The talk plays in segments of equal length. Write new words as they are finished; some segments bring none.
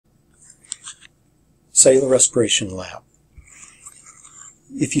Cellular Respiration Lab.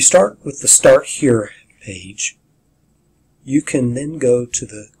 If you start with the Start Here page, you can then go to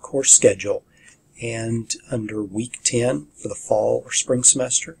the course schedule, and under week 10 for the fall or spring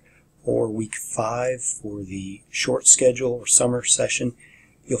semester, or week 5 for the short schedule or summer session,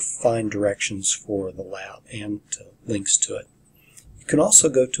 you'll find directions for the lab and links to it. You can also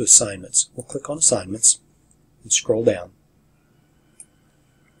go to Assignments. We'll click on Assignments and scroll down.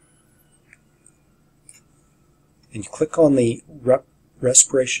 And you click on the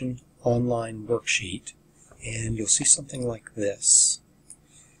Respiration Online Worksheet, and you'll see something like this.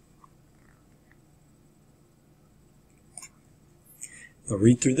 You'll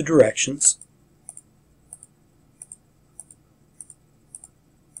read through the directions.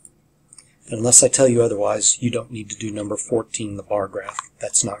 And unless I tell you otherwise, you don't need to do number 14, the bar graph.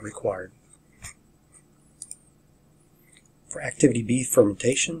 That's not required. For Activity B,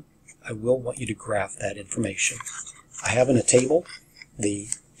 fermentation, I will want you to graph that information. I have in a table the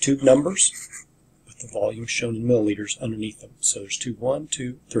tube numbers with the volume shown in milliliters underneath them. So there's tube 1,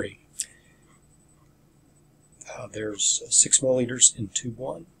 2, 3. There's 6 milliliters in tube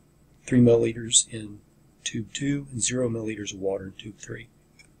 1, 3 milliliters in tube 2, and 0 milliliters of water in tube 3.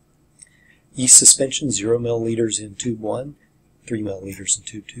 Yeast suspension, 0 milliliters in tube 1, 3 milliliters in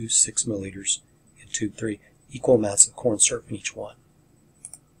tube 2, 6 milliliters in tube 3. Equal amounts of corn syrup in each one.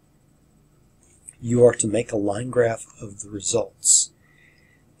 You are to make a line graph of the results,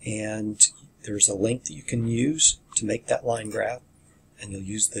 and there's a link that you can use to make that line graph, and you'll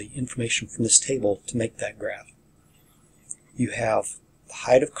use the information from this table to make that graph. You have the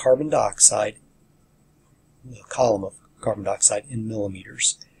height of carbon dioxide, the column of carbon dioxide in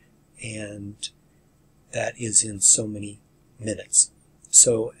millimeters, and that is in so many minutes.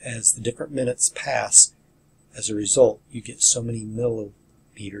 So as the different minutes pass, as a result, you get so many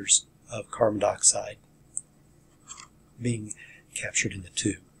millimeters of carbon dioxide being captured in the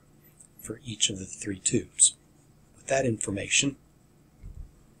tube for each of the 3 tubes. With that information,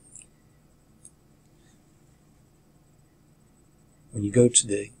 when you go to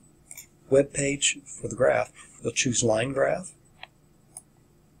the web page for the graph, you'll choose Line Graph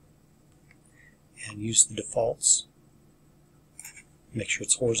and use the defaults. Make sure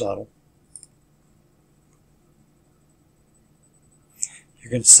it's horizontal. You're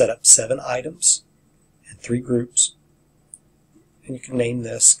going to set up 7 items and 3 groups, and you can name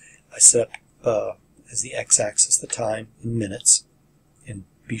this. I set up as the x-axis the time in minutes, and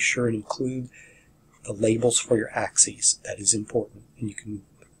be sure and include the labels for your axes. That is important, and you can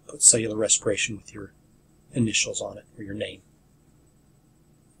put cellular respiration with your initials on it or your name.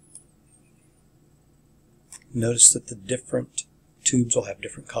 Notice that the different tubes will have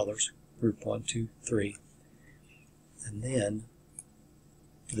different colors, group 1, 2, 3, and then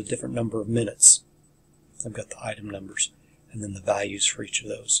for the different number of minutes, I've got the item numbers and then the values for each of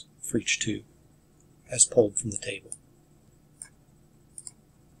those, for each tube, as pulled from the table.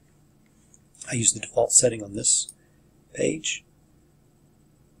 I use the default setting on this page.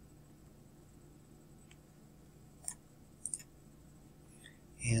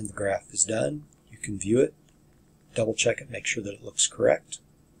 And the graph is done. You can view it, double check it, make sure that it looks correct.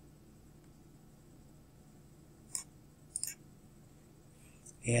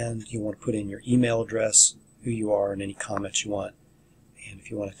 And you want to put in your email address, who you are, and any comments you want. And if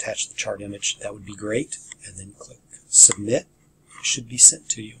you want to attach the chart image, that would be great. And then click Submit. It should be sent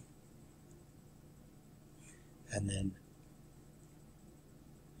to you. And then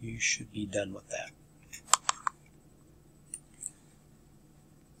you should be done with that.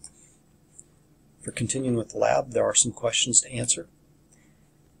 For continuing with the lab, there are some questions to answer.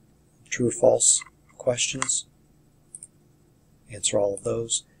 True or false questions. Answer all of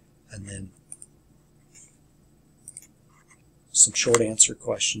those, and then some short answer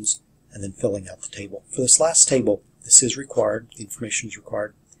questions, and then filling out the table. For this last table, this is required, the information is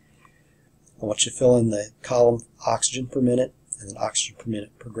required. I want you to fill in the column oxygen per minute and then oxygen per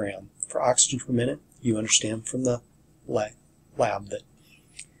minute per gram. For oxygen per minute, you understand from the lab that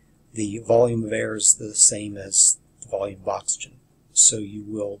the volume of air is the same as the volume of oxygen. So you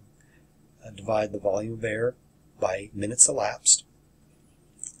will divide the volume of air by minutes elapsed,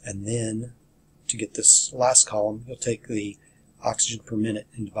 and then to get this last column, you'll take the oxygen per minute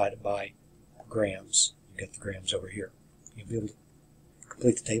and divide it by grams. You get the grams over here. You'll be able to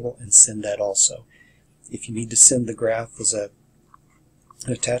complete the table and send that also. If you need to send the graph as an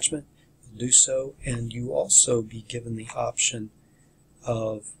attachment, do so, and you also be given the option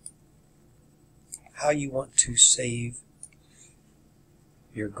of how you want to save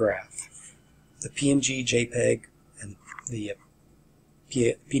your graph. The PNG, JPEG, and the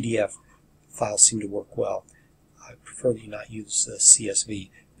PDF files seem to work well. I prefer that you not use CSV,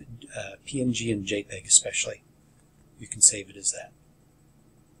 but PNG and JPEG especially. You can save it as that.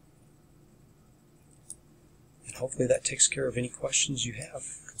 And hopefully that takes care of any questions you have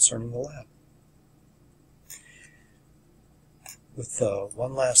concerning the lab. With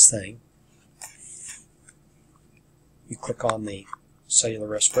one last thing, you click on the cellular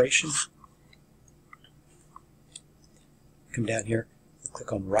respiration, come down here,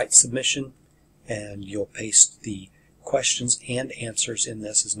 click on Write Submission, and you'll paste the questions and answers in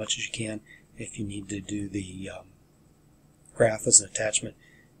this as much as you can. If you need to do the graph as an attachment,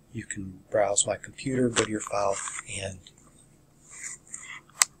 you can browse My Computer, go to your file, and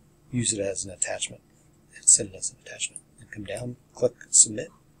use it as an attachment, and send it as an attachment. And come down, click Submit,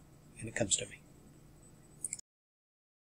 and it comes to me.